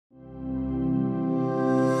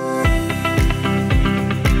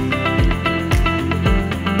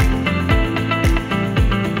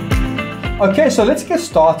Okay, so let's get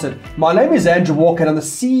started. My name is Andrew Walker and I'm the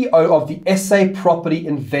CEO of the SA Property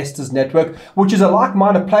Investors Network, which is a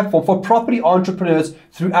like-minded platform for property entrepreneurs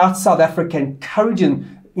throughout South Africa, encouraging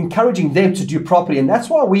them to do property. And that's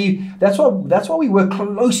why we work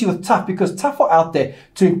closely with TUHF, because TUHF are out there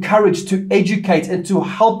to encourage, to educate, and to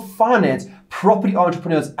help finance property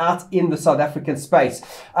entrepreneurs out in the South African space.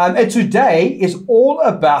 And today is all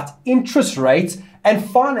about interest rates and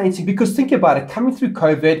financing, because think about it, coming through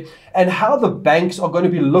COVID and how the banks are going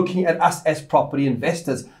to be looking at us as property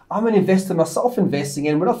investors. I'm an investor myself, investing,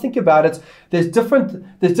 and when I think about it, there's different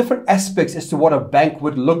aspects as to what a bank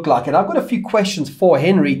would look like. And I've got a few questions for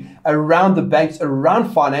Henry around the banks,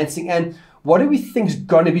 around financing, and what do we think is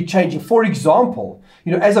going to be changing? For example,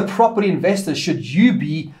 as a property investor, should you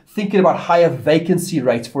be thinking about higher vacancy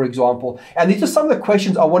rates, for example? And these are some of the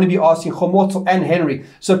questions I want to be asking Kgomotso and Henry.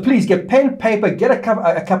 So please get pen, paper, get a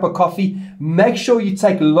cup of coffee. Make sure you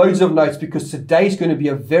take loads of notes, because today is going to be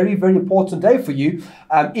a very, very important day for you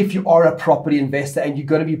if you are a property investor and you're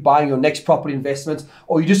going to be buying your next property investment,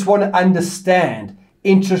 or you just want to understand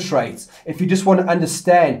interest rates, if you just want to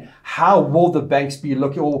understand how will the banks be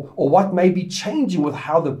looking, or what may be changing with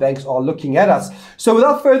how the banks are looking at us. So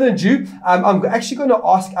without further ado, I'm actually going to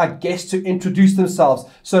ask our guests to introduce themselves.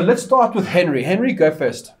 So let's start with Henry. Henry, go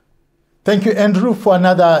first. Thank you, Andrew, for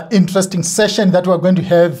another interesting session that we're going to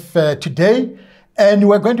have today. And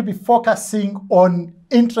we're going to be focusing on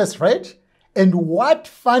interest rate and what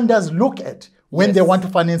funders look at when they want to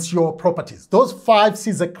finance your properties. Those 5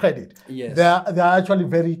 C's of credit, they're actually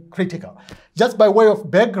very critical. Just by way of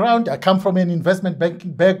background, I come from an investment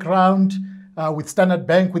banking background with Standard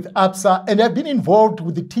Bank, with ABSA, and I've been involved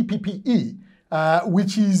with the TPPE,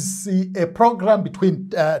 which is a program between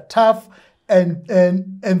TUHF and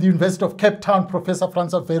the University of Cape Town, Professor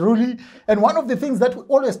Francois Veruli. And one of the things that we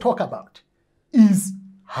always talk about is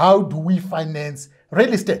how do we finance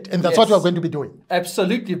real estate, and that's what we're going to be doing.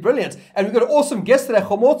 Absolutely brilliant. And we've got an awesome guest today,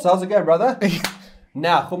 Kgomotso. How's it going, brother?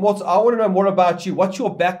 Now, Kgomotso, I want to know more about you. What's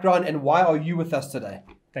your background and why are you with us today?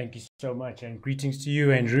 Thank you so much, and greetings to you,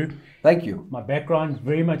 Andrew. Thank you. My background is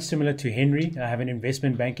very much similar to Henry. I have an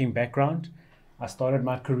investment banking background. I started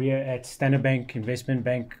my career at Standard Bank, Investment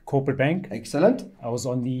Bank, Corporate Bank. Excellent. I was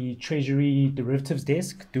on the Treasury derivatives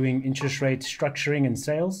desk doing interest rate structuring and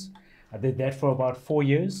sales. I did that for about 4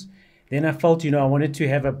 years. Then I felt, I wanted to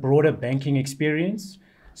have a broader banking experience.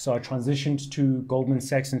 So I transitioned to Goldman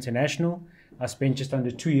Sachs International. I spent just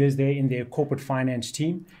under 2 years there in their corporate finance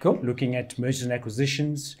team, looking at mergers and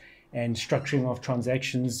acquisitions and structuring of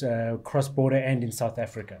transactions cross-border and in South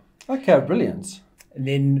Africa. Okay, brilliant. And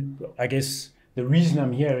then I guess the reason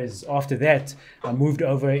I'm here is after that, I moved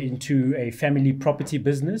over into a family property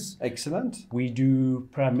business. Excellent. We do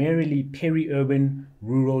primarily peri-urban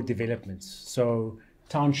rural developments. So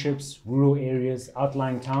townships, rural areas,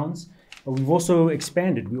 outlying towns. But we've also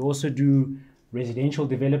expanded. We also do residential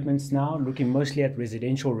developments now, looking mostly at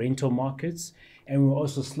residential rental markets. And we're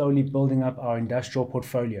also slowly building up our industrial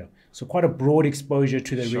portfolio. So quite a broad exposure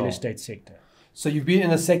to the real estate sector. So you've been in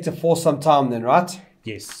the sector for some time then, right?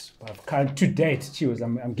 Yes. To date,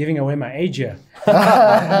 I'm giving away my age here.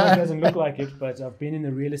 I know it doesn't look like it, but I've been in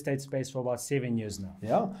the real estate space for about 7 years now.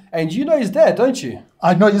 Yeah. And you know his dad, don't you?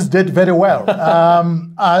 I know his dad very well.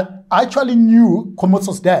 I actually knew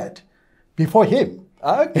Kgomotso's dad before him.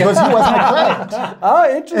 Okay. Because he was my client. Oh,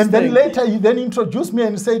 interesting. And then later he then introduced me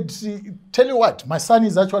and said, tell you what, my son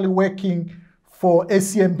is actually working for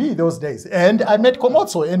ACMB those days. And I met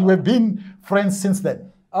Kgomotso and we've been friends since then.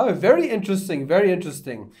 Oh, very interesting, very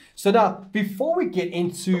interesting. So now, before we get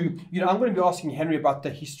into, I'm going to be asking Henry about the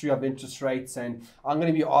history of interest rates, and I'm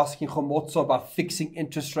going to be asking Kgomotso about fixing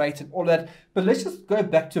interest rates and all that. But let's just go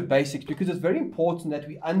back to basics, because it's very important that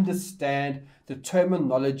we understand the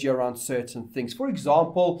terminology around certain things. For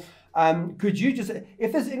example, could you just,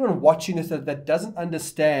 if there's anyone watching this that doesn't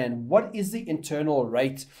understand what is the internal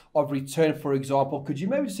rate of return, for example, could you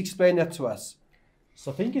maybe just explain that to us?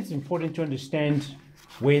 So I think it's important to understand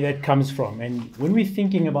where that comes from. And when we're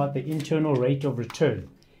thinking about the internal rate of return,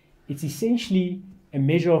 it's essentially a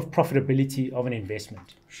measure of profitability of an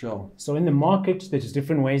investment. Sure. So in the market, there's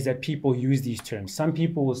different ways that people use these terms. Some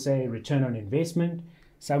people will say return on investment.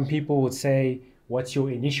 Some people would say, what's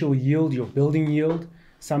your initial yield, your building yield?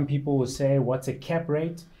 Some people will say, what's a cap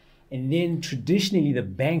rate? And then traditionally, the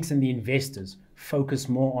banks and the investors focus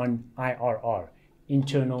more on IRR,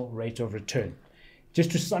 internal rate of return.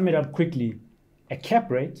 Just to sum it up quickly, a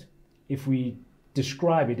cap rate, if we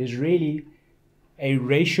describe it, is really a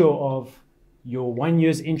ratio of your 1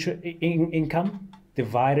 year's income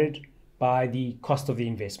divided by the cost of the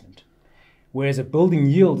investment. Whereas a building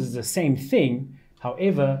yield is the same thing.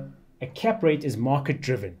 However, a cap rate is market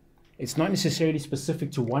driven. It's not necessarily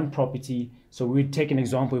specific to one property. So we'd take an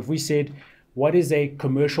example. If we said, what is a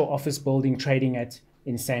commercial office building trading at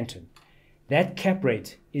in Sandton? That cap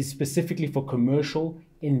rate is specifically for commercial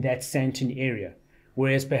in that Sandton area.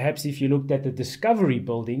 Whereas perhaps if you looked at the Discovery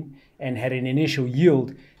building and had an initial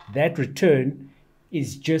yield, that return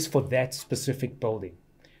is just for that specific building.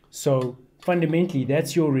 So fundamentally,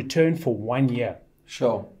 that's your return for 1 year.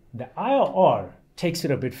 Sure. The IRR takes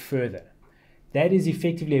it a bit further. That is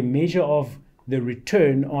effectively a measure of the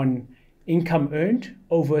return on income earned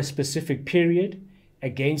over a specific period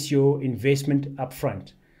against your investment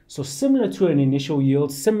upfront. So similar to an initial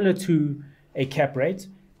yield, similar to a cap rate.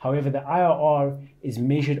 However, the IRR is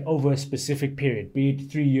measured over a specific period, be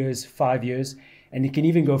it 3 years, 5 years, and it can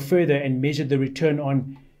even go further and measure the return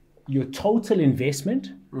on your total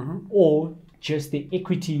investment or just the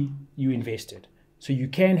equity you invested. So you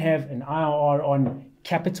can have an IRR on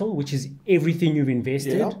capital, which is everything you've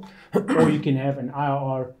invested, or you can have an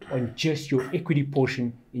IRR on just your equity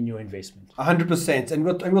portion in your investment. 100%. And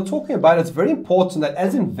we're talking about it's very important that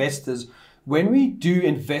as investors, when we do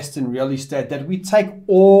invest in real estate, that we take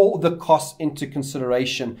all the costs into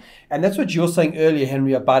consideration. And that's what you were saying earlier,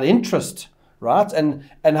 Henry, about interest, right? And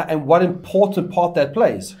what important part that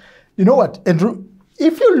plays. You know what, Andrew?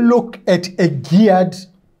 If you look at a geared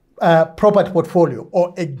property portfolio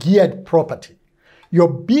or a geared property, your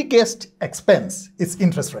biggest expense is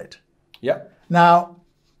interest rate. Yeah. Now,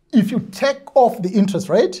 if you take off the interest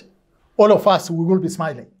rate, all of us, we will be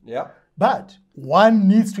smiling. Yeah. But one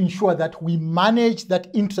needs to ensure that we manage that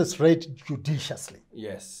interest rate judiciously.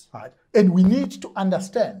 Yes. Right? And we need to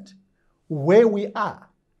understand where we are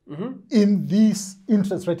in this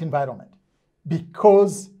interest rate environment,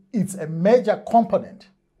 because it's a major component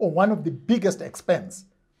or one of the biggest expense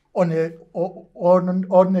on a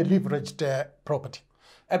leveraged property.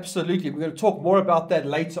 Absolutely. We're going to talk more about that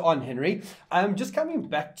later on, Henry. Just coming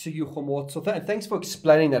back to you, Kgomotso, and thanks for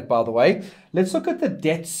explaining that, by the way. Let's look at the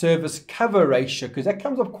debt service cover ratio, because that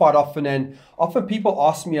comes up quite often, and often people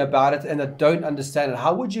ask me about it and they don't understand it.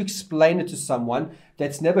 How would you explain it to someone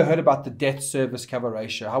that's never heard about the debt service cover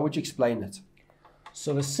ratio? How would you explain it?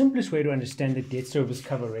 So the simplest way to understand the debt service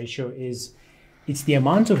cover ratio is it's the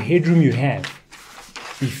amount of headroom you have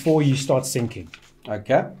before you start sinking.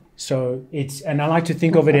 Okay. So and I like to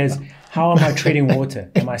think of it as, how am I treading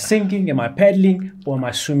water? Am I sinking? Am I paddling? Or am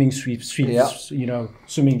I swimming swimmingly?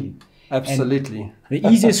 Absolutely. And the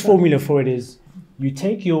easiest formula for it is you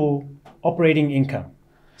take your operating income.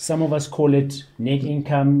 Some of us call it net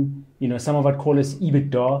income. Some of us call it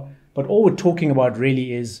EBITDA. But all we're talking about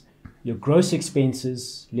really is your gross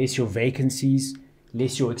expenses, less your vacancies,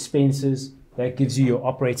 less your expenses. That gives you your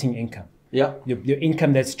operating income. Yeah. Your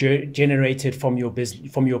income that's generated from your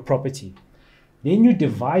business, from your property. Then you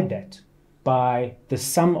divide that by the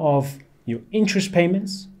sum of your interest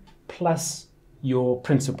payments plus your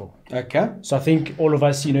principal. Okay. So I think all of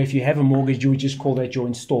us, if you have a mortgage, you would just call that your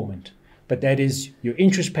installment. But that is your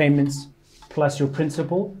interest payments plus your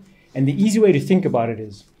principal. And the easy way to think about it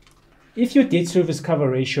is, if your debt service cover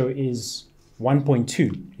ratio is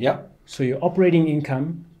 1.2, yeah. So your operating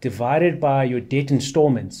income divided by your debt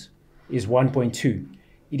installments is 1.2.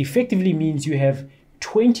 It effectively means you have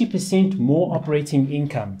 20% more operating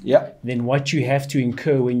income than what you have to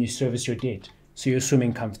incur when you service your debt. So you're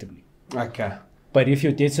swimming comfortably. Okay. But if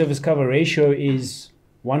your debt service cover ratio is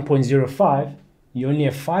 1.05, you only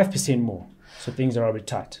have 5% more. So things are a bit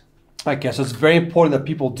tight. Okay, so it's very important that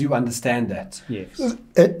people do understand that. Yes.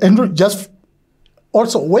 Andrew, just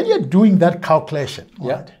also, when you're doing that calculation,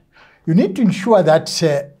 right, you need to ensure that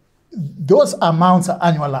those amounts are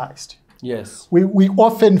annualized. Yes. We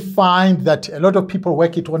often find that a lot of people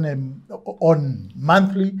work it on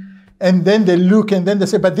monthly, and then they look and then they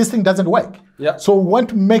say, but this thing doesn't work. Yeah. So we want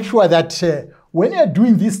to make sure that when you're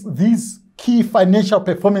doing these key financial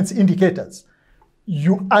performance indicators,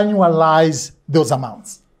 you annualize those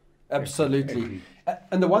amounts. Absolutely.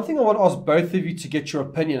 And the one thing I want to ask both of you to get your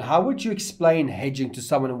opinion, how would you explain hedging to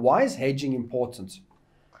someone, and why is hedging important?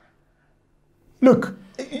 Look,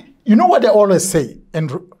 you know what I always say,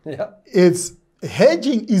 Andrew, is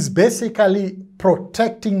hedging is basically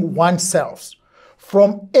protecting oneself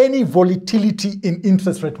from any volatility in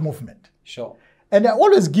interest rate movement. Sure. And I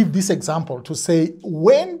always give this example to say,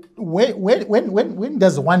 when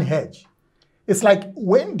does one hedge? It's like,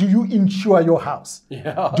 when do you insure your house?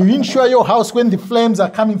 Yeah. Do you insure your house when the flames are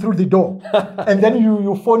coming through the door? And then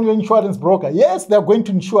you phone your insurance broker. Yes, they're going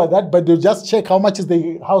to insure that, but they'll just check how much is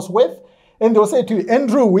the house worth. And they'll say to you,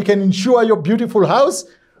 Andrew, we can insure your beautiful house,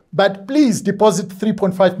 but please deposit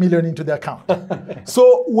 3.5 million into the account.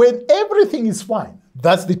 So when everything is fine,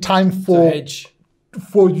 that's the time for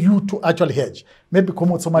you to actually hedge. Maybe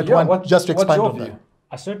Kgomotso might want just to expand on that.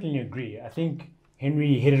 I certainly agree. I think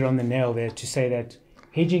Henry hit it on the nail there to say that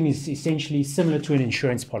hedging is essentially similar to an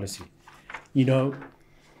insurance policy. You know,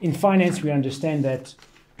 in finance, we understand that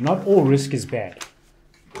not all risk is bad,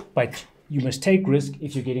 but you must take risk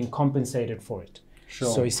if you're getting compensated for it.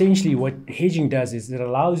 Sure. So essentially what hedging does is it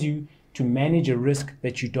allows you to manage a risk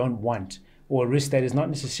that you don't want, or a risk that is not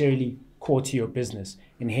necessarily core to your business,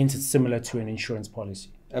 and hence it's similar to an insurance policy.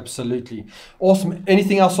 Absolutely. Awesome.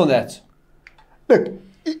 Anything else on that? Look,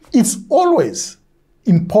 it's always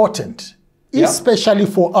important, especially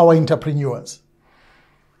for our entrepreneurs,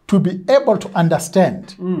 to be able to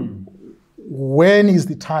understand when is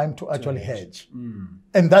the time to actually hedge.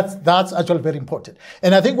 And that's actually very important.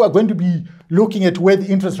 And I think we're going to be looking at where the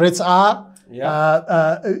interest rates are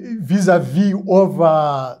vis-a-vis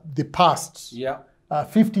over the past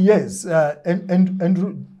 50 years.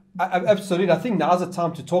 Absolutely. I think now's the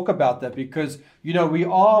time to talk about that because, you know, we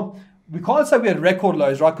can't say we had record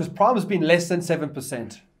lows, right? Because prime has been less than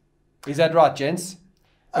 7%. Is that right, gents?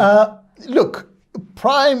 Look,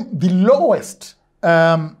 prime, the lowest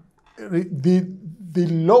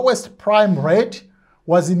prime rate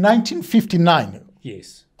was in 1959.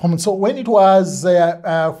 Yes. So when it was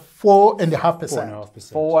 4.5%.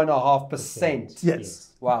 4.5%. Yes.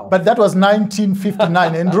 Wow. But that was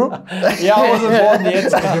 1959, Andrew. Yeah, I wasn't born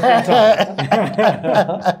yet.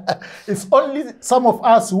 It's only some of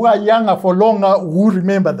us who are younger for longer who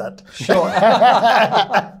remember that. Sure.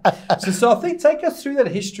 so I think take us through that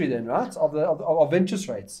history then, right, of interest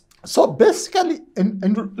rates. So basically,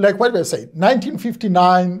 and like what we were saying,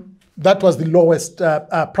 1959, that was the lowest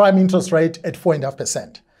prime interest rate at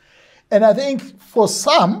 4.5%. And I think for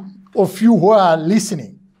some of you who are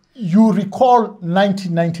listening, you recall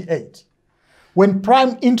 1998, when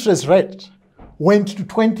prime interest rate went to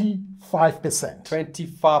 25%.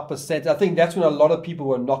 25%. I think that's when a lot of people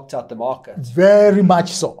were knocked out the market. Very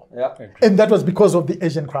much so. Yeah. And that was because of the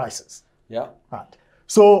Asian crisis. Yeah. Right.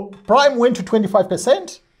 So prime went to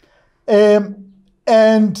 25%.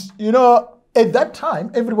 And, you know, at that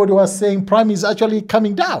time, everybody was saying prime is actually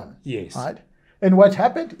coming down. Yes. Right. And what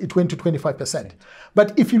happened? It went to 25%.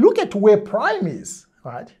 But if you look at where prime is,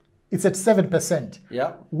 right, it's at 7%,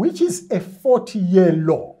 which is a 40-year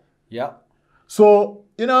low. Yeah. So,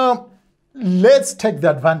 you know, let's take the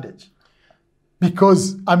advantage.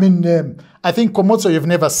 Because, I mean, I think, Kgomotso, you've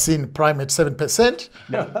never seen prime at 7%.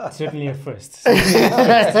 No, certainly a first. And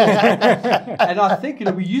I think, you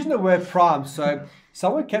know, we're using the word prime. So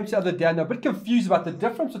someone came to the other day and they're a bit confused about the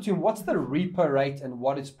difference between what's the repo rate and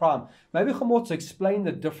what is prime. Maybe Kgomotso, explain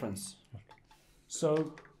the difference.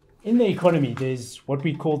 So in the economy, there's what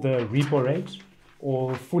we call the repo rate,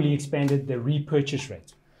 or fully expanded, the repurchase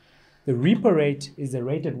rate. The repo rate is the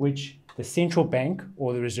rate at which the central bank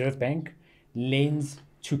or the Reserve Bank lends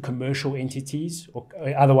to commercial entities, or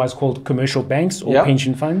otherwise called commercial banks or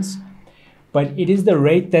pension funds. But it is the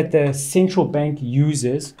rate that the central bank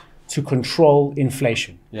uses to control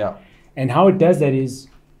inflation. Yeah. And how it does that is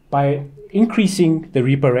by increasing the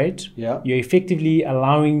repo rate, you're effectively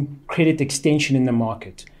allowing credit extension in the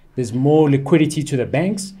market. There's more liquidity to the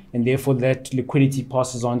banks, and therefore that liquidity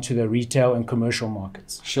passes on to the retail and commercial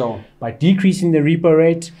markets. Sure. By decreasing the repo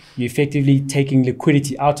rate, you're effectively taking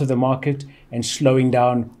liquidity out of the market and slowing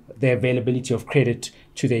down the availability of credit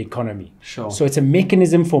to the economy. Sure. So it's a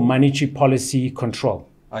mechanism for monetary policy control.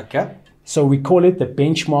 Okay. So we call it the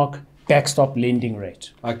benchmark backstop lending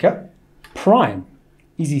rate. Okay. Prime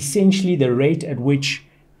is essentially the rate at which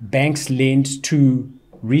banks lend to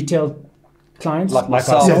retail clients like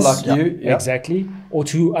myself, ourselves, like you. Yeah. Exactly, or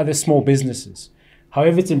to other small businesses.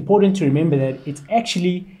 However, it's important to remember that it's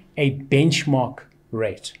actually a benchmark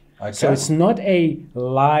rate. Okay. So it's not a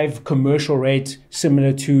live commercial rate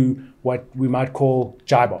similar to what we might call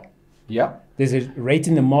JIBOR. Yeah. There's a rate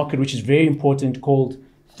in the market which is very important called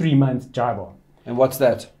 3-month JIBOR. And what's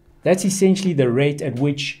that? That's essentially the rate at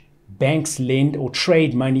which banks lend or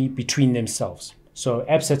trade money between themselves. So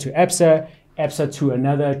ABSA to ABSA, ABSA to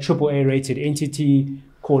another AAA rated entity,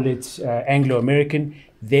 call it Anglo-American,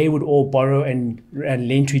 they would all borrow and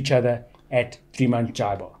lend to each other at 3-month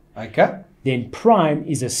JIBOR. Okay. Then prime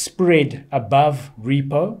is a spread above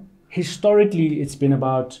repo. Historically, it's been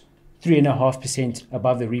about 3.5%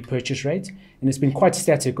 above the repurchase rate, and it's been quite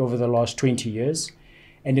static over the last 20 years.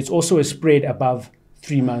 And it's also a spread above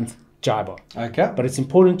 3-month JIBOR. Okay. But it's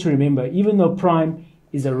important to remember, even though prime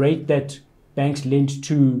is a rate that banks lend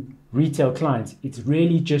to retail clients, it's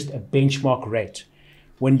really just a benchmark rate.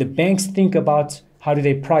 When the banks think about how do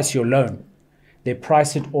they price your loan, they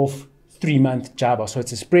price it off 3-month JIBAR. So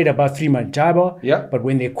it's a spread above 3-month JIBAR. Yeah. But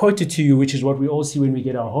when they're quoted to you, which is what we all see when we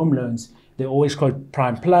get our home loans, they always quote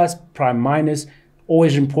prime plus, prime minus.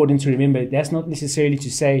 Always important to remember that's not necessarily to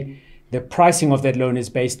say the pricing of that loan is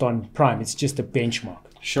based on prime. It's just a benchmark.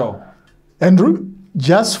 Sure. Andrew,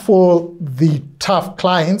 just for the TUHF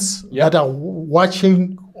clients that are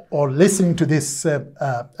watching or listening to this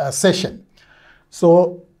session.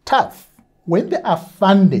 So TUHF, when they are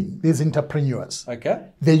funding these entrepreneurs,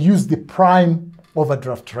 they use the prime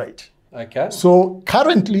overdraft rate. So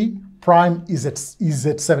currently, prime is at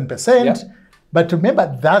 7%. But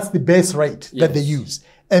remember, that's the base rate that they use.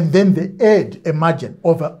 And then they add a margin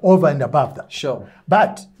over and above that. Sure.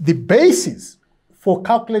 But the basis for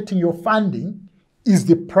calculating your funding is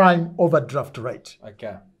the prime overdraft rate.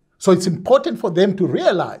 So it's important for them to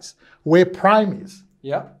realize where prime is.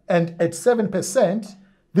 And at 7%,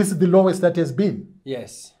 this is the lowest that has been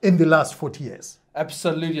in the last 40 years.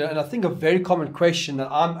 Absolutely. And I think a very common question that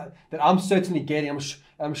I'm certainly getting,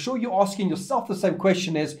 I'm sure you're asking yourself the same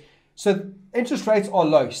question is, so interest rates are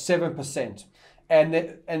low, 7%,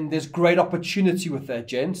 and there's great opportunity with that,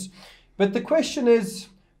 gents. But the question is,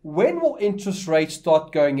 when will interest rates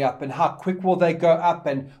start going up, and how quick will they go up,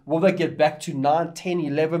 and will they get back to 9, 10,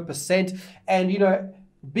 11%? And, you know,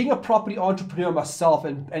 being a property entrepreneur myself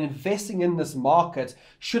and investing in this market,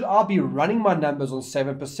 should I be running my numbers on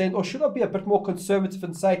 7%, or should I be a bit more conservative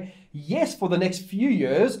and say, yes, for the next few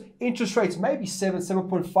years, interest rates maybe 7,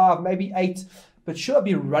 7.5, maybe 8, but should I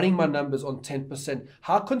be running my numbers on 10%?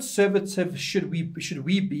 How conservative should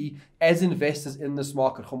we be as investors in this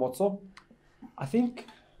market, Kgomotso? I think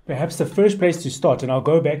perhaps the first place to start, and I'll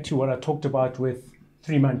go back to what I talked about with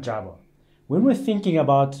 3-month JIBAR. When we're thinking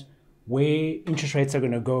about where interest rates are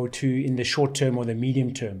going to go to in the short term or the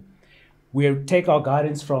medium term, we take our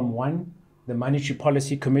guidance from the Monetary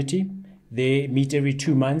Policy Committee. They meet every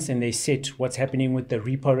 2 months and they set what's happening with the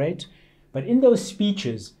repo rate. But in those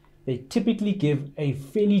speeches, they typically give a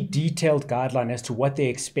fairly detailed guideline as to what they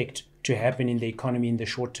expect to happen in the economy in the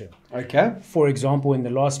short term. For example, in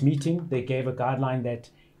the last meeting, they gave a guideline that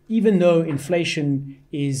even though inflation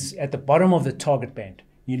is at the bottom of the target band,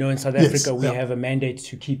 you know, in South Africa, we have a mandate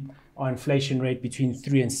to keep our inflation rate between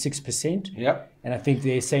 3 and 6%. And I think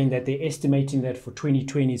they're saying that they're estimating that for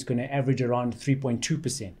 2020 it's going to average around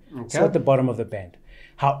 3.2%. So at the bottom of the band.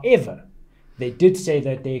 However, they did say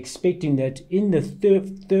that they're expecting that in the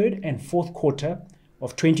third and fourth quarter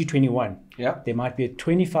of 2021, there might be a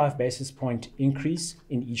 25 basis point increase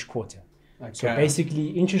in each quarter. So basically,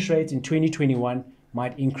 interest rates in 2021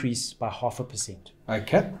 might increase by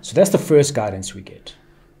 0.5%. So that's the first guidance we get.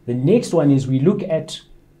 The next one is we look at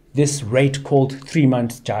this rate called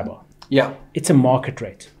 3-month JIBAR. It's a market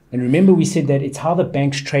rate. And remember, we said that it's how the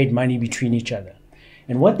banks trade money between each other.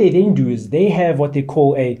 And what they then do is they have what they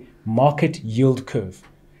call a market yield curve,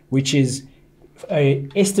 which is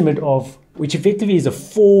an estimate of, which effectively is a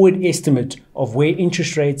forward estimate of where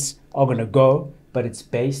interest rates are going to go, but it's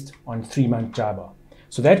based on 3-month JIBAR.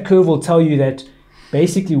 So that curve will tell you that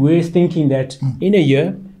basically we're thinking that in a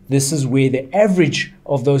year, this is where the average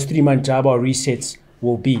of those 3-month JIBAR resets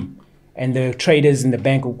will be. And the traders in the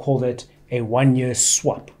bank will call that a 1-year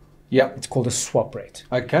swap. It's called a swap rate.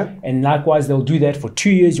 And likewise, they'll do that for 2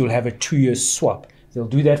 years, you'll have a 2-year swap. They'll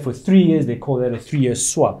do that for 3 years, they call that a 3-year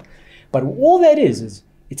swap. But all that is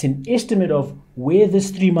it's an estimate of where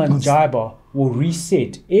this 3-month JIBAR will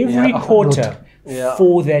reset every quarter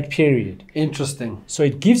for that period. Interesting. So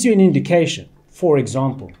it gives you an indication. For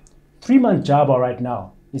example, 3-month JIBAR right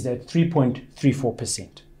now is at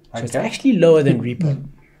 3.34%. So it's actually lower than repo.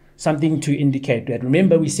 Something to indicate that.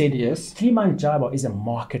 Remember, we said 3-month JIBAR is a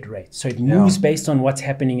market rate. So it moves based on what's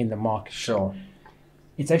happening in the market.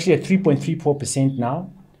 It's actually at 3.34%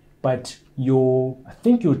 now, but I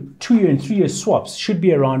think your 2-year and 3-year swaps should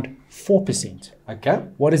be around 4%.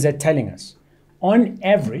 What is that telling us? On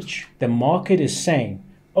average, the market is saying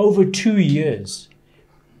over 2 years,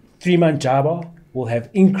 3-month JIBAR will have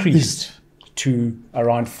increased to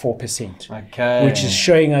around 4%, which is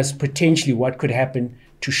showing us potentially what could happen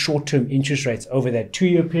to short-term interest rates over that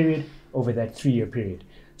 2-year period, over that 3-year period.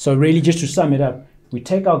 So really, just to sum it up, we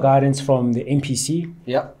take our guidance from the MPC,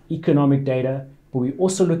 economic data, but we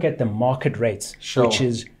also look at the market rates, which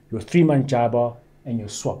is your 3-month JIBAR and your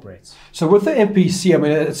swap rates. So with the MPC, I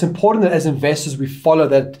mean, it's important that as investors we follow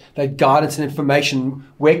that guidance and information.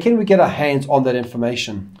 Where can we get our hands on that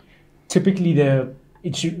information? Typically,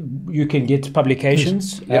 you can get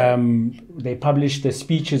publications. They publish the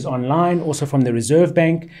speeches online, also from the Reserve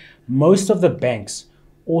Bank. Most of the banks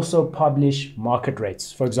also publish market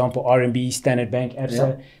rates. For example, RMB, Standard Bank,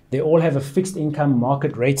 ABSA, they all have a fixed income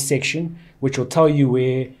market rate section, which will tell you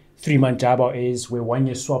where 3-month JIBAR is, where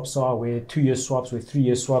 1-year swaps are, where 2-year swaps, where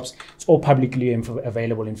 3-year swaps. It's all publicly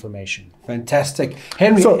available information. Fantastic.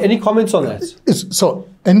 Henry, any comments on that? So,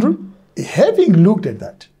 Andrew, having looked at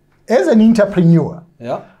that, as an entrepreneur,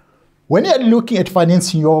 Yeah. when you're looking at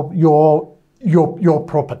financing your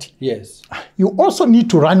property, Yes. you also need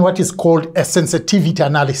to run what is called a sensitivity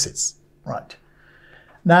analysis, right?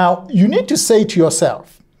 Now, you need to say to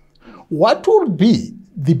yourself, what will be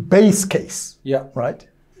the base case, Yeah. right?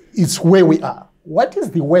 It's where we are. What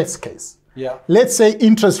is the worst case? Yeah. Let's say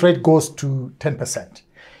interest rate goes to 10%.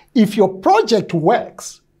 If your project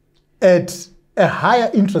works at a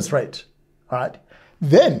higher interest rate, right,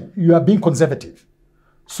 then you are being conservative.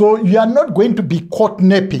 So you are not going to be caught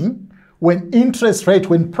napping when interest rate,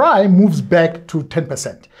 when prime moves back to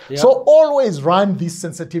 10%. Yeah. So always run this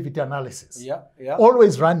sensitivity analysis. Yeah, yeah.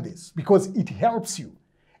 Always run this because it helps you.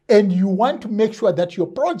 And you want to make sure that your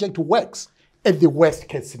project works at the worst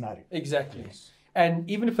case scenario. Exactly. And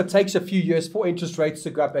even if it takes a few years for interest rates to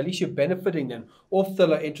go up, at least you're benefiting them off the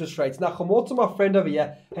low interest rates. Now, Kgomotso, my friend over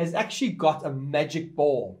here, has actually got a magic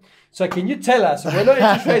ball. So can you tell us, when are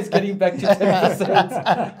interest rates getting back to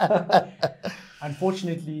 10%?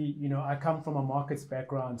 Unfortunately, I come from a markets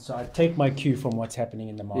background, so I take my cue from what's happening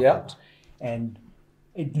in the market. Yeah. And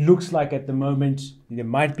it looks like at the moment there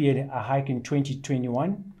might be a hike in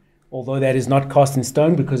 2021, although that is not cast in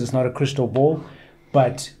stone because it's not a crystal ball.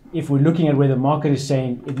 But if we're looking at where the market is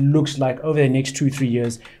saying, it looks like over the next 2-3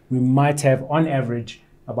 years, we might have on average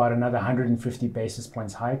about another 150 basis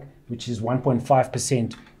points hike, which is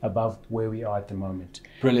 1.5% above where we are at the moment.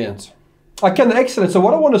 Brilliant. Okay, excellent. So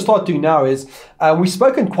what I want to start doing now is, we've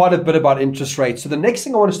spoken quite a bit about interest rates. So the next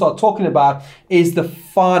thing I want to start talking about is the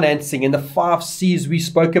financing and the 5 C's we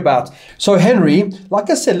spoke about. So Henry, like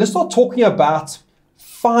I said, let's start talking about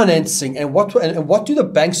financing and what do the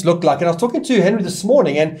banks look like. And I was talking to Henry this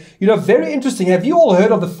morning and, very interesting. Have you all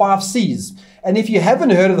heard of the 5 C's? And if you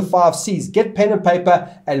haven't heard of the 5 C's, get pen and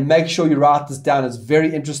paper and make sure you write this down. It's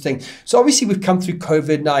very interesting. So obviously we've come through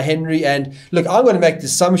COVID now, Henry, and look, I'm going to make the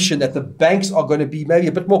assumption that the banks are going to be maybe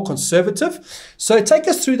a bit more conservative. So take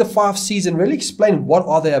us through the 5 C's and really explain what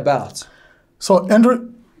are they about. So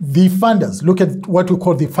Andrew, the funders look at what we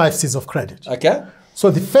call the 5 C's of credit. Okay.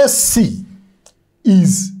 So the first C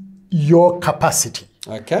is your capacity.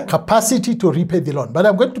 Okay. Capacity to repay the loan. But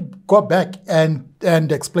I'm going to go back and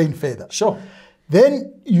explain further. Sure.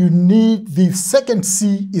 Then you need, the second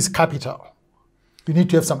C is capital. You need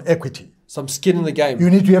to have some equity. Some skin in the game. You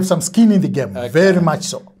need to have some skin in the game, very much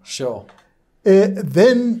so. Sure.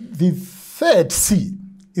 Then the third C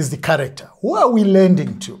is the character. Who are we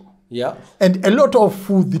lending to? Yeah. And a lot of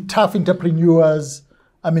the tough entrepreneurs,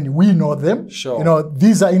 we know them. Sure.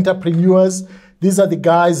 These are entrepreneurs. These are the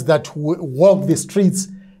guys that walk the streets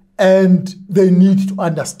and they need to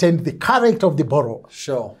understand the character of the borrower.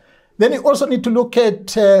 Sure. Then you also need to look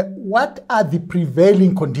at what are the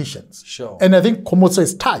prevailing conditions. Sure. And I think Kgomotso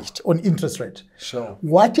is touched on interest rate. Sure.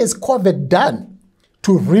 What has COVID done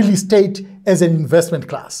to real estate as an investment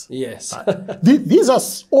class? Yes. These are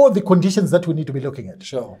all the conditions that we need to be looking at.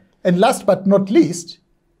 Sure. And last but not least,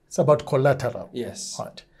 it's about collateral. Yes.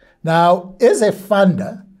 Right. Now, as a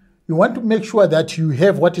funder, you want to make sure that you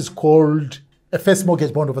have what is called a first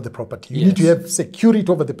mortgage bond over the property. You need to have security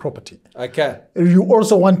over the property. Okay. You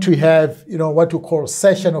also want to have, what you call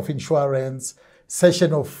cession of insurance,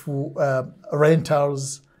 cession of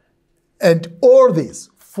rentals, and all these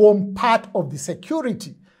form part of the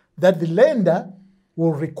security that the lender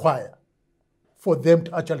will require for them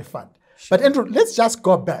to actually fund. Sure. But Andrew, let's just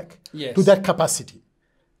go back to that capacity.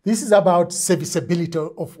 This is about serviceability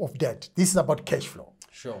of debt. This is about cash flow.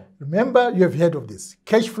 Sure. Remember, you have heard of this.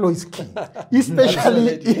 Cash flow is key,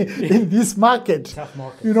 especially in this market. Tough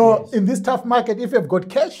market. In this tough market, if you've got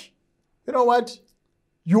cash, you know what?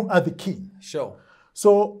 You are the king. Sure.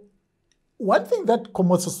 So one thing that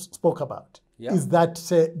Kgomotso spoke about is that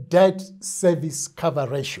debt service cover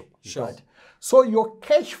ratio. Sure. Right? So your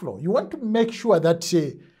cash flow, you want to make sure that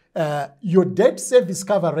your debt service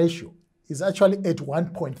cover ratio is actually at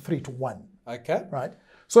 1.3 to 1. Okay. Right?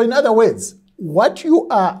 So in other words, what you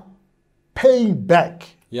are paying back,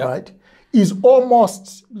 right, is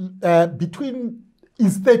almost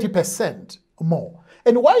is 30% more.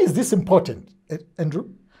 And why is this important, Andrew?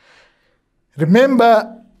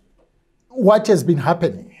 Remember what has been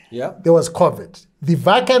happening. Yeah. There was COVID. The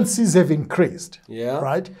vacancies have increased. Yeah.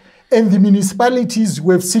 Right? And the municipalities,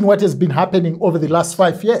 we've seen what has been happening over the last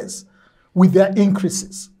 5 years with their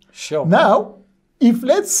increases. Sure. Now, if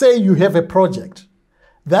let's say you have a project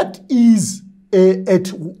that is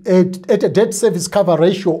at a debt service cover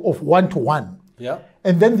ratio of 1 to 1, Yeah.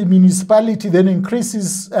 And then the municipality then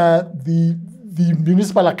increases the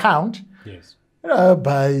municipal account Yes.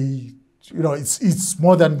 by, it's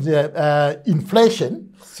more than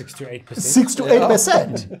inflation. 6 to 8%. 6 to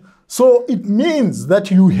 8%. So it means that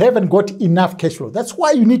you haven't got enough cash flow. That's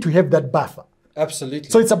why you need to have that buffer. Absolutely.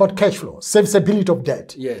 So it's about cash flow, serviceability of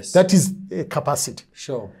debt. Yes. That is capacity.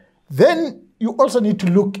 Sure. Then you also need to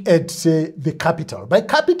look at the capital. By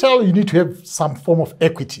capital, you need to have some form of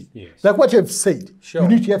equity. Yes. Like what you have said. Sure. You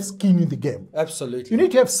need to have skin in the game. Absolutely. You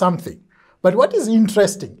need to have something. But what is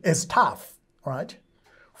interesting as TUHF, right?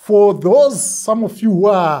 For some of you who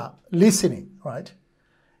are listening, right?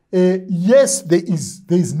 Yes, there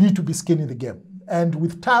is need to be skin in the game. And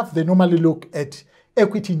with TUHF, they normally look at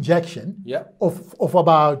equity injection of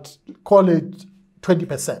about, call it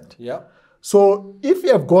 20%. Yeah. So if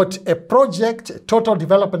you have got a project, a total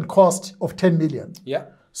development cost of 10 million,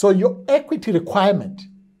 so your equity requirement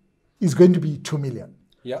is going to be 2 million.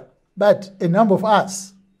 Yeah. But a number of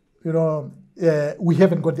us, we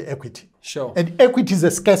haven't got the equity. Sure. And equity is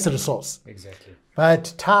a scarce resource. Exactly.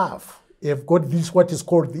 But TUHF, you've got this, what is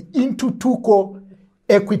called the Into-Tuko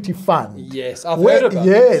Equity Fund. Yes, I've heard about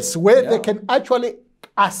Yes, where they can actually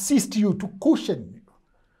assist you to cushion you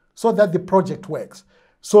so that the project works.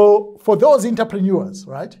 So for those entrepreneurs,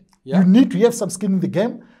 right, you need to have some skin in the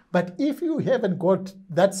game. But if you haven't got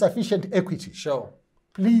that sufficient equity,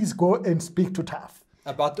 please go and speak to TUHF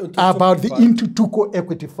about the Into-Tuko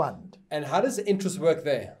Equity Fund. And how does the interest work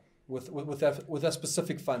there with that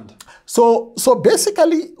specific fund? So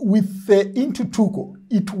basically with the Into-Tuko,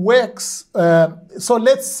 it works. So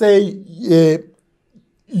let's say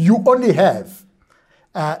you only have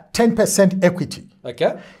 10% equity.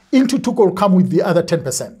 Okay. Into-Tuko will come with the other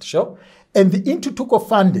 10%. Sure. And the Into-Tuko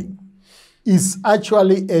funding is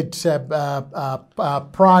actually at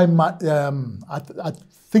prime, I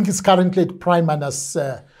think it's currently at prime minus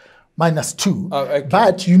 2. Oh, okay.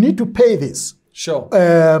 But you need to pay this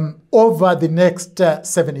over the next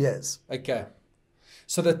 7 years. Okay.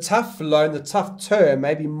 So the TUHF loan, the TUHF term,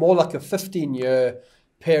 maybe more like a 15-year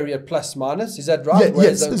period plus minus. Is that right? Yeah,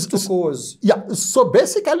 yes. Yeah. So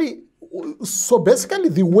basically,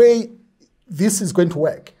 the way this is going to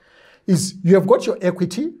work is you have got your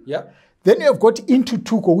equity. Yeah. Then you have got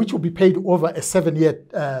Into-Tuko, which will be paid over a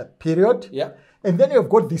 7-year period. Yeah. And then you have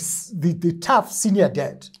got the TUHF senior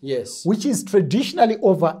debt. Yes. Which is traditionally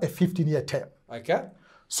over a 15-year term. Okay.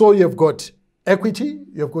 So you have got equity,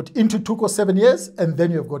 you have got Into-Tuko 7 years, and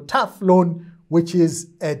then you have got TUHF loan, which is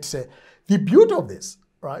at the beauty of this,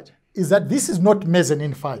 right, is that this is not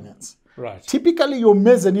mezzanine finance. Right. Typically, your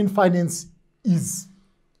mezzanine finance is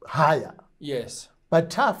higher. Yes. But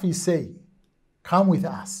TUHF is saying, come with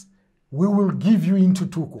us. We will give you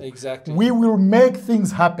Into-Tuko. Exactly. We will make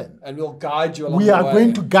things happen. And we'll guide you along the way. We are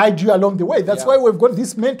going to guide you along the way. That's why we've got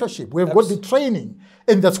this mentorship. We've got the training.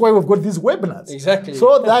 And that's why we've got these webinars. Exactly.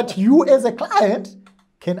 So that you as a client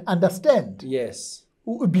can understand. Yes.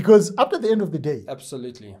 Because after the end of the day,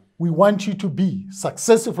 absolutely, we want you to be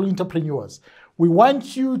successful entrepreneurs. We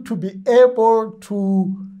want you to be able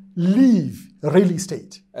to live real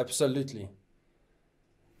estate. Absolutely.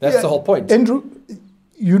 That's the whole point. Andrew,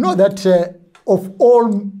 you know that of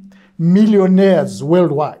all millionaires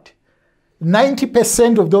worldwide,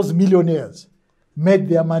 90% of those millionaires made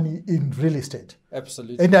their money in real estate.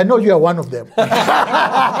 Absolutely. And I know you are one of them. And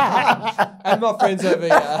my friends over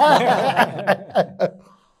here.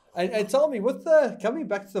 And tell me, with coming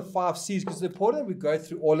back to the 5 C's, because it's important that we go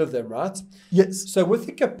through all of them, right? Yes. So with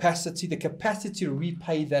the capacity to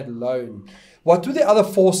repay that loan, what were the other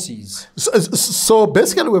 4 C's? So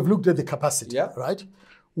basically, we've looked at the capacity, right?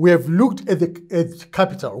 We have looked at the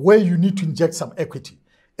capital, where you need to inject some equity.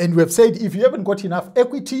 And we have said, if you haven't got enough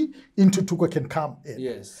equity, Into-Tuko can come in.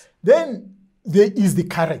 Yes. Then there is the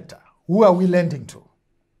character. Who are we lending to?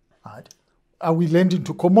 Right? Are we lending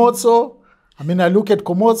to Kgomotso? I mean, I look at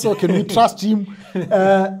Kgomotso, can we trust him? We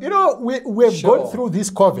have gone through this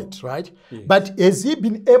COVID, right? Yes. But has he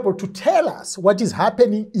been able to tell us what is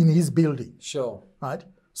happening in his building? Sure. Right?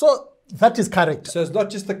 So that is character. So it's not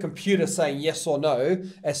just the computer saying yes or no.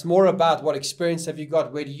 It's more about what experience have you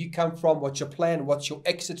got? Where do you come from? What's your plan? What's your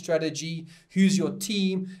exit strategy? Who's your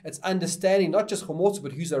team? It's understanding not just Kgomotso,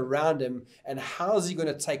 but who's around him and how is he going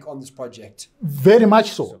to take on this project? Very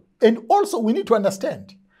much so. And also we need to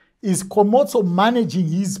understand, is Kgomotso managing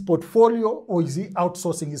his portfolio or is he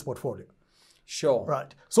outsourcing his portfolio? Sure.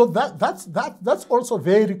 Right. So that's also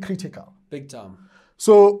very critical. Big time.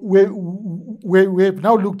 So we've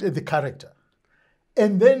now looked at the character.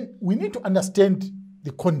 And then we need to understand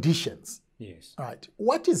the conditions Yes. Right.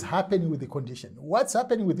 What is happening with the condition? What's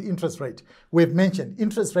happening with the interest rate? We've mentioned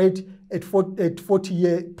interest rate at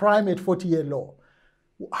 40-year prime at 40-year low.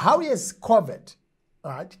 How has COVID,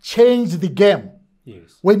 right, changed the game?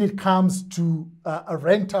 Yes. When it comes to a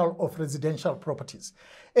rental of residential properties?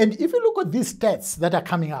 And if you look at these stats that are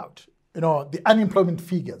coming out, the unemployment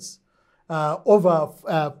figures, over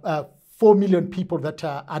 4 million people that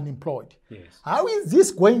are unemployed. Yes. How is this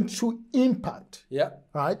going to impact,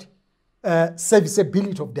 right,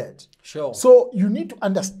 serviceability of debt? Sure. So you need to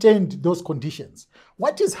understand those conditions.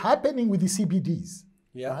 What is happening with the CBDs?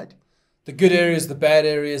 Right? The good areas, the bad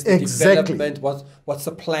areas, the Exactly. development, what's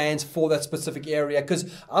the plans for that specific area? Because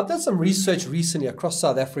I've done some research recently across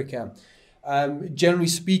South Africa. Generally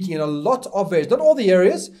speaking, in a lot of areas, not all the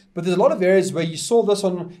areas, but there's a lot of areas where you saw this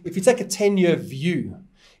on, if you take a 10-year view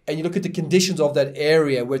and you look at the conditions of that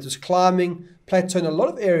area, where it was climbing, plateauing, a lot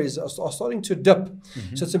of areas are starting to dip.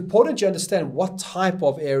 Mm-hmm. So it's important you understand what type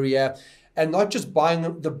of area, and not just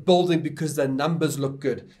buying the building because the numbers look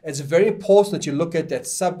good. It's very important that you look at that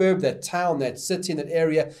suburb, that town, that city, and that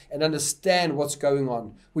area, and understand what's going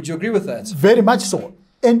on. Would you agree with that? Very much so.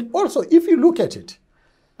 And also, if you look at it,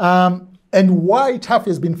 and why TUHF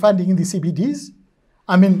has been funding in the CBDs,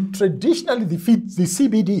 I mean, traditionally the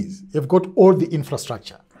CBDs have got all the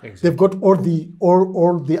infrastructure. Exactly. They've got all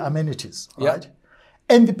the amenities, right?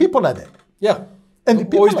 And the people are there. Yeah. And the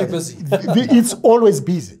people always are be busy. It's always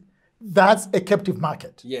busy. That's a captive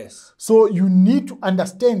market. Yes. So you need to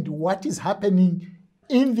understand what is happening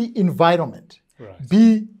in the environment. Right.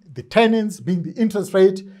 Be the tenants, being the interest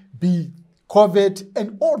rate, be COVID,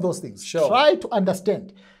 and all those things. Sure. Try to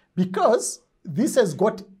understand, because this has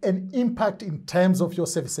got an impact in terms of your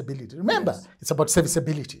serviceability. Remember, it's about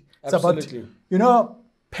serviceability. It's Absolutely. about,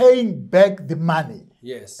 paying back the money.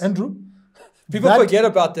 Yes. Andrew? People forget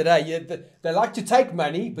about that. They like to take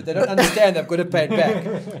money, but they don't understand they've got to pay it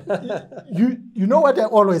back. You know what I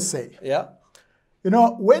always say? Yeah.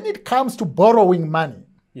 When it comes to borrowing money,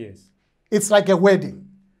 yes, it's like a wedding.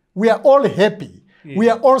 We are all happy. Yeah. We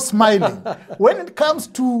are all smiling. When it comes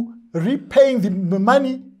to repaying the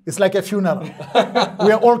money, it's like a funeral.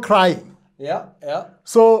 We are all crying. Yeah, yeah.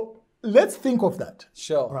 So let's think of that.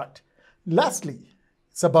 Sure. Right. Lastly,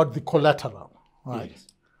 it's about the collateral. Right. Yes.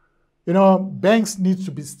 Banks need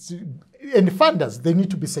to be, and funders, they need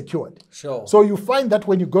to be secured. Sure. So you find that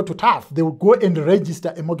when you go to TUHF, they will go and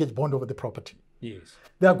register a mortgage bond over the property. Yes.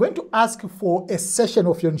 They are going to ask for a cession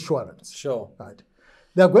of your insurance. Sure. Right.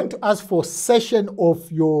 They are going to ask for cession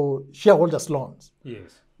of your shareholders' loans.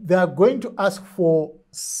 Yes. They are going to ask for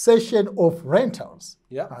cession of rentals.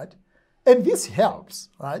 Yeah. Right. And this helps,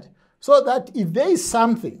 right? So that if there is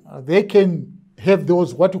something, they can have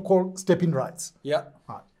those what you call step-in rights. Yeah.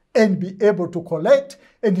 Right. And be able to collect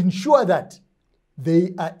and ensure that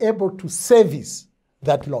they are able to service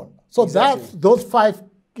that loan. So Exactly. those five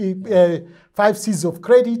C's of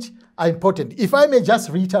credit are important. If I may just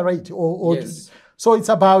reiterate, Yes. So it's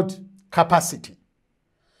about capacity,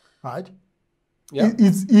 right? Yeah.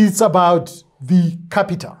 It's about the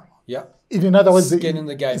capital. Yeah. In other words, Skin in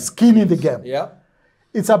the game. Skin in the game. Yeah.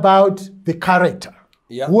 It's about the character.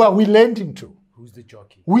 Yeah. Who are we lending to? Who's the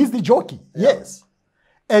jockey? Who is the jockey? Yeah. Yes.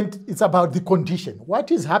 And it's about the condition. What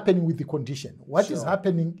is happening with the condition? What is Sure.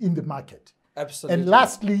 happening in the market? Absolutely. And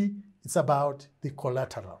lastly, it's about the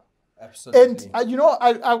collateral. Absolutely. And I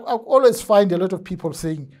always find a lot of people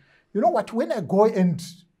saying, you know what, when I go and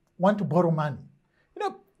want to borrow money,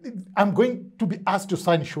 I'm going to be asked to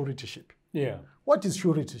sign suretyship. Yeah. What is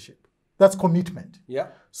suretyship? That's commitment. Yeah.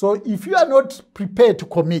 So if you are not prepared to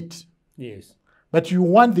commit, Yes. but you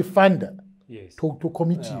want the funder Yes. to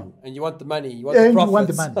commit to you, And you want the money. You want and the profits. you want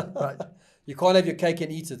the money, right? You can't have your cake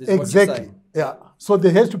and eat it. Is what you're Exactly. saying. Yeah. So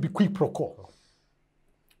there has to be quid pro quo.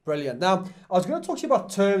 Brilliant. Now, I was going to talk to you about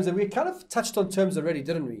terms, and we kind of touched on terms already,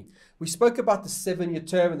 didn't we? We spoke about the 7-year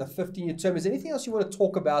term and the 15-year term. Is there anything else you want to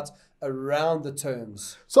talk about around the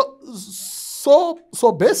terms?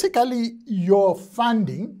 So basically, your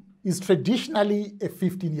funding is traditionally a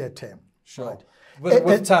 15-year term. Sure. Right?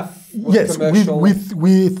 With TUHF, with yes, commercial.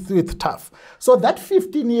 with TUHF. So that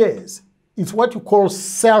 15 years is what you call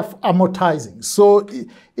self-amortizing. So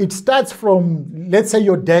it starts from, let's say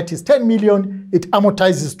your debt is 10 million, it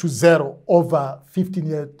amortizes to zero over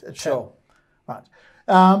 15-year term. Sure. Right.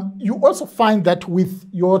 You also find that with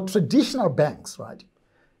your traditional banks, right,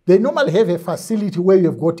 they normally have a facility where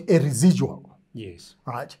you've got a residual. Yes.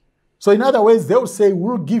 Right. So in other words, they'll say,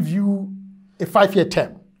 we'll give you a 5-year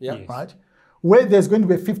term. Yeah. Yes. Right. Where there's going to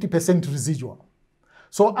be a 50% residual.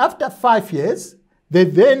 So after 5 years, they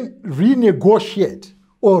then renegotiate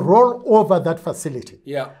or roll over that facility.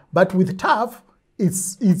 Yeah. But with TUHF,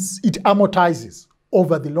 it amortizes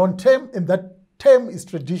over the long term, and that term is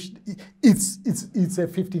it's a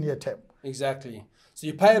 15-year term. Exactly. So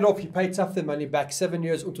you pay it off, you pay tough the money back, 7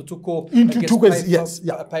 years into tuko,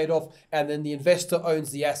 paid off, and then the investor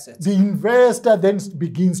owns the assets. The investor then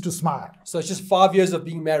begins to smile. So it's just 5 years of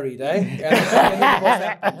being married, eh? And then what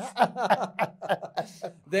happens?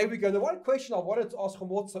 There we go. The one question I wanted to ask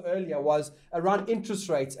Kgomotso earlier was around interest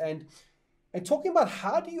rates and talking about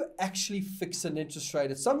how do you actually fix an interest rate?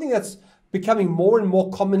 It's something that's becoming more and more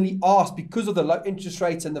commonly asked because of the low interest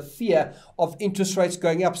rates and the fear of interest rates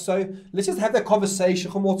going up. So let's just have that conversation,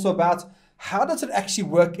 Kgomotso, about how does it actually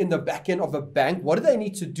work in the back end of a bank? What do they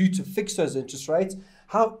need to do to fix those interest rates?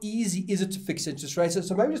 How easy is it to fix interest rates?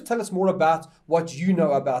 So maybe just tell us more about what you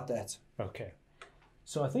know about that. Okay.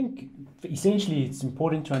 So I think essentially it's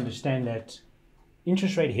important to understand that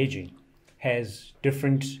interest rate hedging has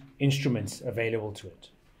different instruments available to it.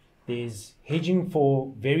 There's hedging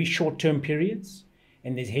for very short-term periods,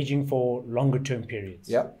 and there's hedging for longer-term periods.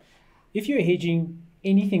 Yep. If you're hedging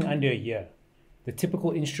anything under a year, the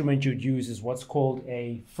typical instrument you'd use is what's called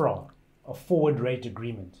a FRA, a forward rate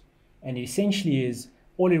agreement. And essentially is,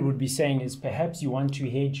 all it would be saying is perhaps you want to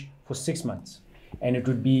hedge for 6 months. And it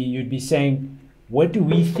would be, you'd be saying, what do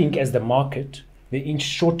we think as the market, the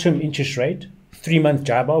short-term interest rate, 3-month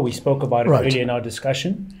JIBAR, we spoke about it earlier in our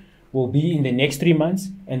discussion, will be in the next 3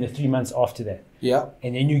 months and the 3 months after that. Yeah.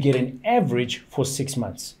 And then you get an average for 6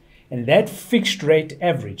 months. And that fixed rate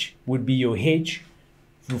average would be your hedge,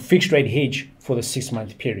 your fixed rate hedge for the 6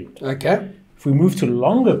 month period. Okay. If we move to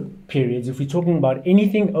longer periods, if we're talking about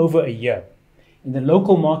anything over a year, in the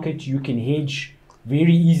local market, you can hedge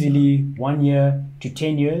very easily 1 year to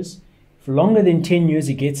 10 years. For longer than 10 years,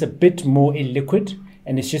 it gets a bit more illiquid,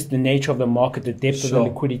 and it's just the nature of the market, the depth of the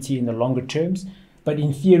liquidity in the longer terms. But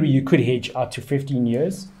in theory, you could hedge out to 15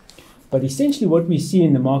 years. But essentially what we see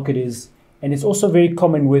in the market is, and it's also very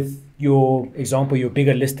common with your example, your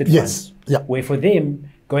bigger listed funds, where for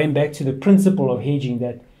them, going back to the principle of hedging,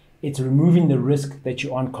 that it's removing the risk that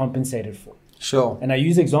you aren't compensated for. Sure. And I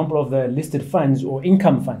use the example of the listed funds or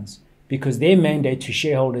income funds because their mandate to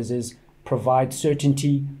shareholders is provide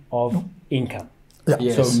certainty of income. Yeah.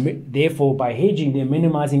 Yes. So therefore, by hedging, they're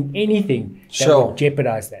minimizing anything that would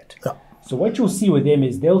jeopardize that. Yeah. So what you'll see with them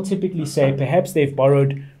is they'll typically say perhaps they've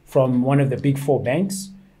borrowed from one of the big 4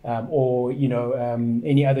 banks or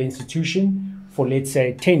any other institution for, let's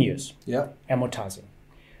say, 10 years, amortizing.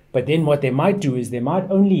 But then what they might do is they might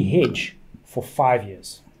only hedge for 5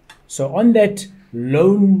 years. So on that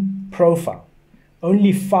loan profile,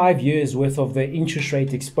 only 5 years worth of the interest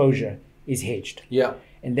rate exposure is hedged. Yeah.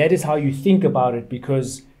 And that is how you think about it,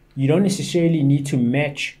 because you don't necessarily need to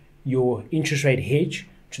match your interest rate hedge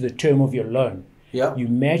to the term of your loan. Yeah. You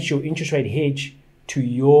match your interest rate hedge to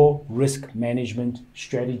your risk management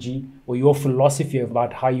strategy or your philosophy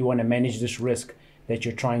about how you want to manage this risk that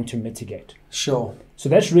you're trying to mitigate. Sure. So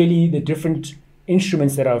that's really the different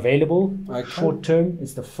instruments that are available. Okay. Short term,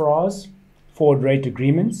 it's the FRAs, forward rate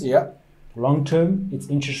agreements. Yeah. Long term, it's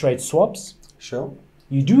interest rate swaps. Sure.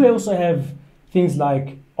 You do also have things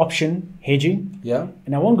like option hedging. Yeah.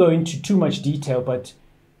 And I won't go into too much detail, but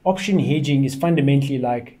option hedging is fundamentally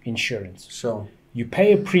like insurance. Sure. You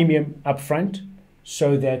pay a premium upfront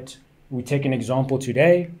so that, we take an example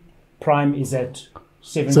today, prime is at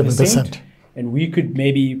 7%. And we could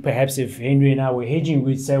maybe, perhaps if Henry and I were hedging,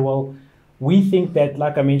 we'd say, well, we think that,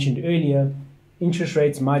 like I mentioned earlier, interest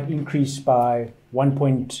rates might increase by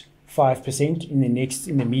 1.5% in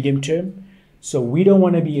the medium term. So we don't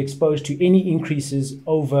want to be exposed to any increases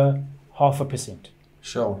over 0.5%.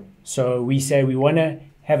 Sure. So we say we want to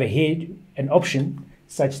have an option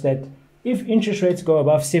such that if interest rates go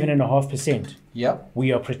above 7.5%,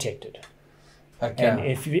 we are protected. Okay. And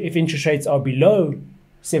if interest rates are below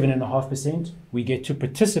 7.5%, we get to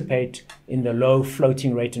participate in the low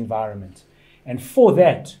floating rate environment. And for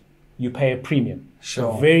that, you pay a premium.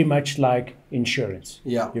 Sure. So very much like insurance.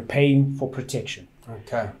 Yeah. You're paying for protection.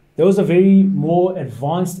 Okay. Those are very more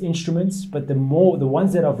advanced instruments, but the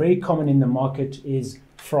ones that are very common in the market is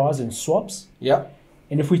FRAs and swaps. Yeah.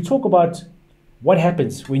 And if we talk about what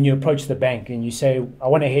happens when you approach the bank and you say, I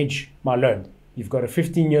want to hedge my loan. You've got a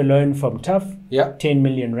 15-year loan from TUHF, 10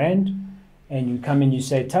 million rand, and you come in, you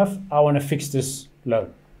say, TUHF, I want to fix this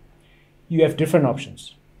loan. You have different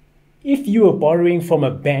options. If you are borrowing from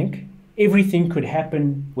a bank, everything could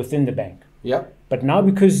happen within the bank. Yeah. But now,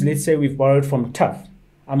 because let's say we've borrowed from TUHF,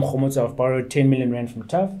 I'm Kgomotso, I've borrowed 10 million rand from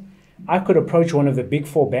TUHF, I could approach one of the big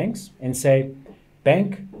 4 banks and say,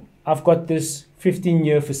 bank, I've got this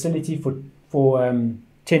 15-year facility for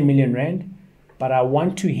 10 million rand, but I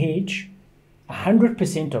want to hedge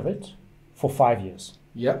 100% of it for 5 years.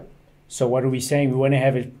 Yeah. So what are we saying? We want to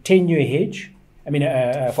have a 10-year hedge. I mean,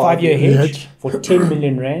 a 5-year hedge for 10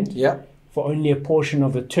 million rand Yeah. for only a portion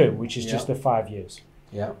of the term, which is Yeah. just the 5 years.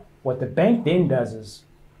 Yeah. What the bank then does is,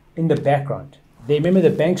 in the background, they remember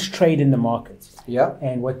the banks trade in the markets. Yeah.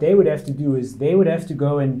 And what they would have to do is they would have to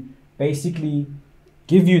go and basically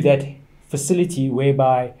give you that facility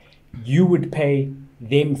whereby you would pay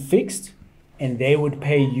them fixed and they would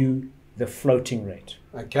pay you the floating rate.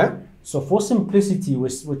 Okay. So for simplicity,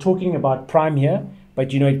 we're talking about prime here,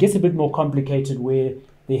 but it gets a bit more complicated where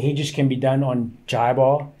the hedges can be done on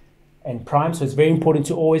JIBAR and prime. So it's very important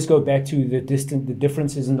to always go back to the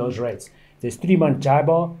differences in those rates. There's 3-month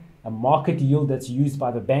JIBAR, a market yield that's used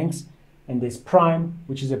by the banks, and there's prime,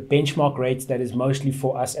 which is a benchmark rate that is mostly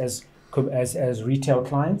for us as retail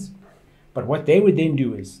clients. But what they would then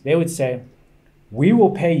do is they would say, we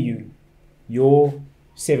will pay you your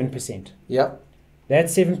 7%. Yeah. That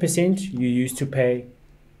 7% you use to pay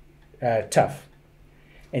TUHF.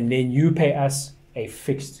 And then you pay us a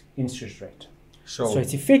fixed interest rate. Sure. So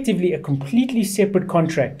it's effectively a completely separate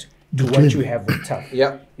contract to what you have with TUHF.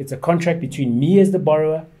 Yeah. It's a contract between me as the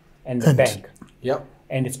borrower and the bank. Yeah.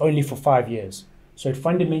 And it's only for 5 years. So it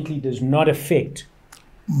fundamentally does not affect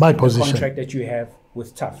My the position. contract that you have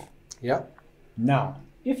with TUHF. Yeah. Now,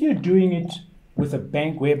 if you're doing it with a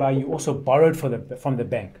bank whereby you also borrowed from the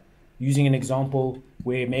bank, using an example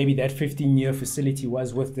where maybe that 15-year facility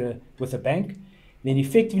was with the bank, then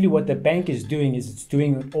effectively what the bank is doing is it's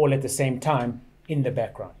doing it all at the same time in the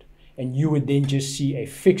background. And you would then just see a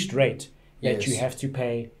fixed rate that you have to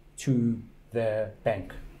pay to the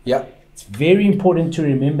bank. Yeah. It's very important to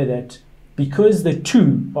remember that because the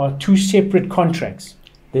two are two separate contracts,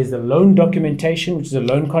 there's the loan documentation, which is a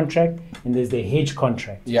loan contract, and there's the hedge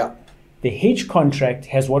contract. Yeah. The hedge contract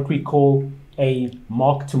has what we call a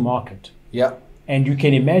mark to market. Yeah. And you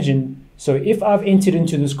can imagine, so if I've entered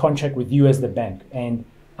into this contract with you as the bank and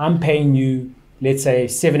I'm paying you, let's say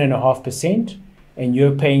 7.5%, and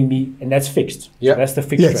you're paying me, and that's fixed. Yeah. So that's the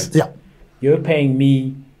fixed Yes, rate. yeah. You're paying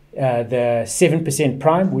me the 7%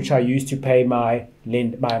 prime, which I use to pay my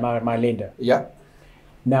lender. Yeah.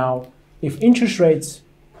 Now, if interest rates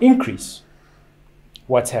increase,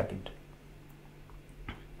 what's happened?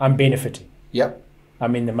 I'm benefiting. Yeah.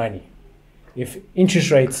 I'm in the money. If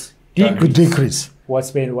interest rates Good decrease.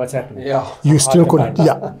 what's happening? Yeah. You still Hard to couldn't.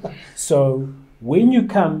 find. Yeah. So when you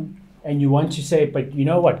come and you want to say, but you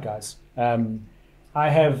know what, guys, I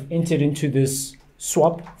have entered into this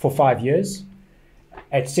swap for 5 years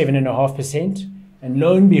at 7.5%, and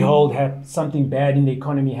lo and behold, something bad in the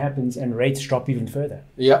economy happens and rates drop even further.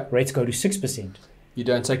 Yeah. Rates go to 6%. You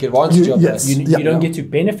don't take advantage of yes. that. You don't get to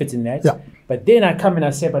benefit in that. Yeah. But then I come and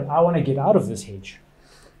I say, but I want to get out of this hedge.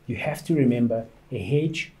 You have to remember a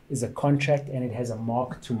hedge is a contract and it has a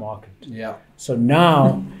mark to market. Yeah. So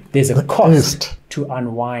now there's a cost. cost to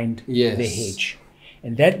unwind Yes. the hedge.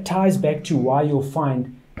 And that ties back to why you'll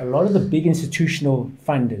find a lot of the big institutional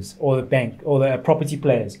funders or the bank or the property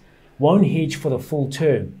players won't hedge for the full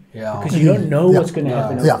term. Yeah. Because you don't know Yeah. what's going to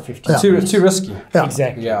happen Yeah. over 15 Yeah. years. Too risky. Yeah.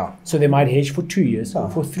 Exactly. Yeah. So they might hedge for 2 years or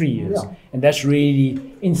for 3 years. Yeah. And that's really,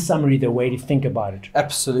 in summary, the way to think about it.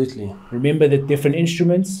 Absolutely. Remember the different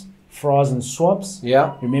instruments, FRAs and swaps.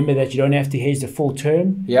 Yeah. Remember that you don't have to hedge the full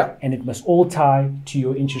term. Yeah. And it must all tie to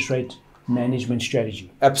your interest rate management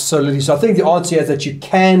strategy. Absolutely. So I think the answer is that you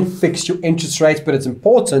can fix your interest rates, but it's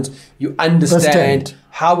important you understand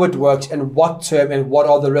how it works and what term and what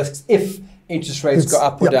are the risks if interest rates go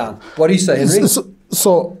up or down. What do you say, Henry?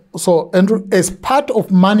 So Andrew, as part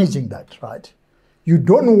of managing that, right, you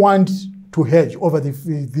don't want to hedge over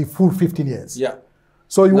the full 15 years. Yeah.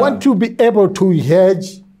 So you want to be able to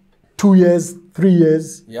hedge 2 years, 3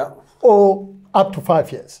 years, Yeah. or up to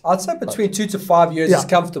 5 years. I'd say between 2 to 5 years is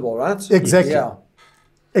comfortable, right? Exactly. Yeah.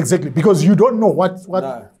 Exactly, because you don't know what's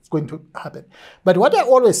No. going to happen. But what I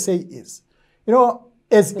always say is,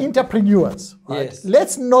 as entrepreneurs, right, Yes.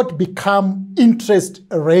 let's not become interest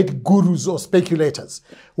rate gurus or speculators,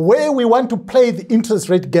 where we want to play the interest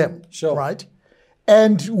rate game, Sure. right?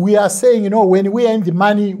 And we are saying, when we earn the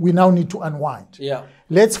money, we now need to unwind. Yeah.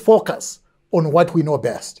 Let's focus on what we know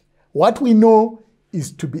best. What we know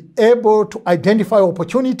is to be able to identify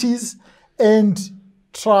opportunities and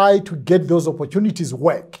try to get those opportunities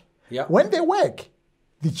work. Yeah. When they work,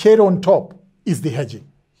 the cherry on top is the hedging.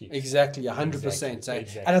 Exactly, 100%.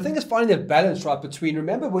 Exactly. And I think it's finding that balance, right, between,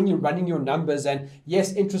 remember when you're running your numbers and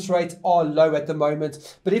yes, interest rates are low at the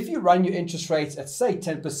moment, but if you run your interest rates at say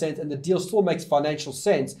 10% and the deal still makes financial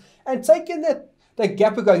sense and take in that the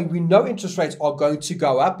gap are going, we know interest rates are going to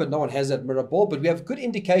go up, but no one has that mirror ball, but we have good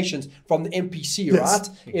indications from the MPC, right?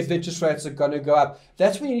 If the interest rates are going to go up.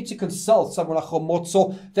 That's when you need to consult someone like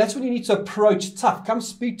Kgomotso. That's when you need to approach TUHF. Come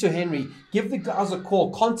speak to Henry. Give the guys a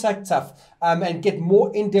call. Contact TUHF and get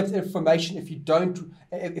more in-depth information if you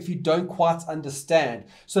don't quite understand.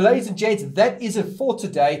 So ladies and gents, that is it for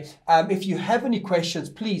today. If you have any questions,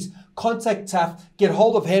 please contact TUHF. Get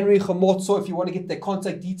hold of Henry Kgomotso if you want to get their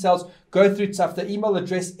contact details. Go through TUHF. The email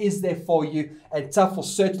address is there for you, and TUHF will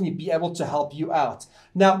certainly be able to help you out.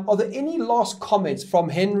 Now, are there any last comments from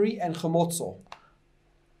Henry and Kgomotso?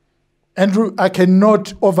 Andrew, I cannot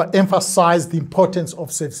overemphasize the importance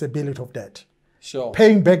of serviceability of debt. Sure.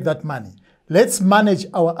 Paying back that money. Let's manage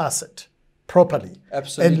our asset properly.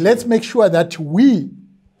 Absolutely. And let's make sure that we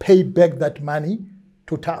pay back that money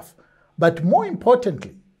to TUHF. But more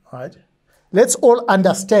importantly, right, let's all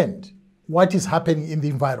understand what is happening in the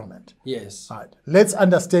environment. Yes. Right. Let's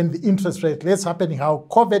understand the interest rate. Let's happening how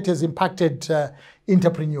COVID has impacted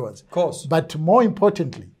entrepreneurs. Of course. But more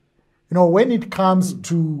importantly, when it comes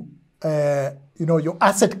to your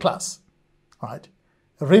asset class, right,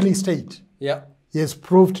 real estate, has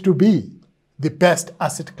proved to be the best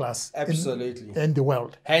asset class in the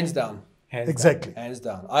world. Hands down. Exactly. Hands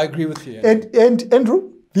down. I agree with you. And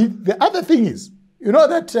Andrew, the other thing is,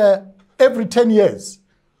 that every 10 years,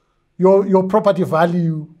 your property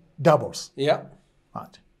value doubles. Yeah.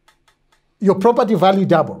 Right. Your property value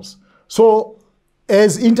doubles. So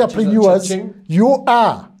as entrepreneurs, you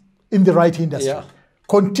are in the right industry. Yeah.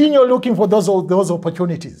 Continue looking for those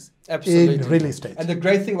opportunities. Absolutely. In real estate. And the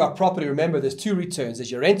great thing about property, remember, there's two returns. There's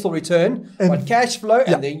your rental return, on cash flow,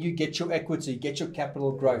 and then you get your equity, get your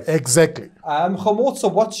capital growth. Exactly.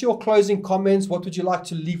 Kgomotso, what's your closing comments? What would you like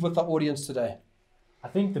to leave with the audience today? I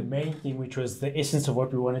think the main thing, which was the essence of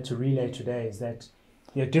what we wanted to relay today, is that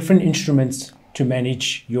there are different instruments to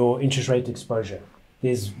manage your interest rate exposure.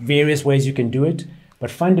 There's various ways you can do it, but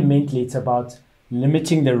fundamentally it's about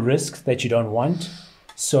limiting the risk that you don't want.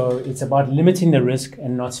 So it's about limiting the risk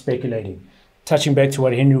and not speculating. Touching back to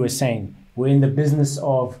what Henry was saying, we're in the business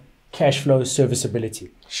of cash flow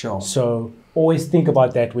serviceability. Sure. So always think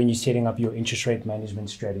about that when you're setting up your interest rate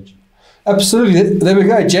management strategy. Absolutely. There we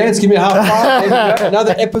go. James, give me a high five. There we go.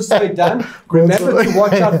 Another episode done. Remember to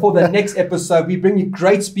watch out for the next episode. We bring you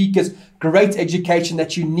great speakers, great education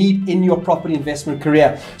that you need in your property investment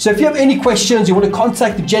career. So if you have any questions, you want to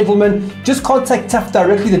contact the gentleman, just contact TUHF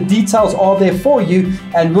directly. The details are there for you,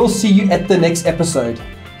 and we'll see you at the next episode.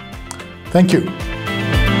 Thank you.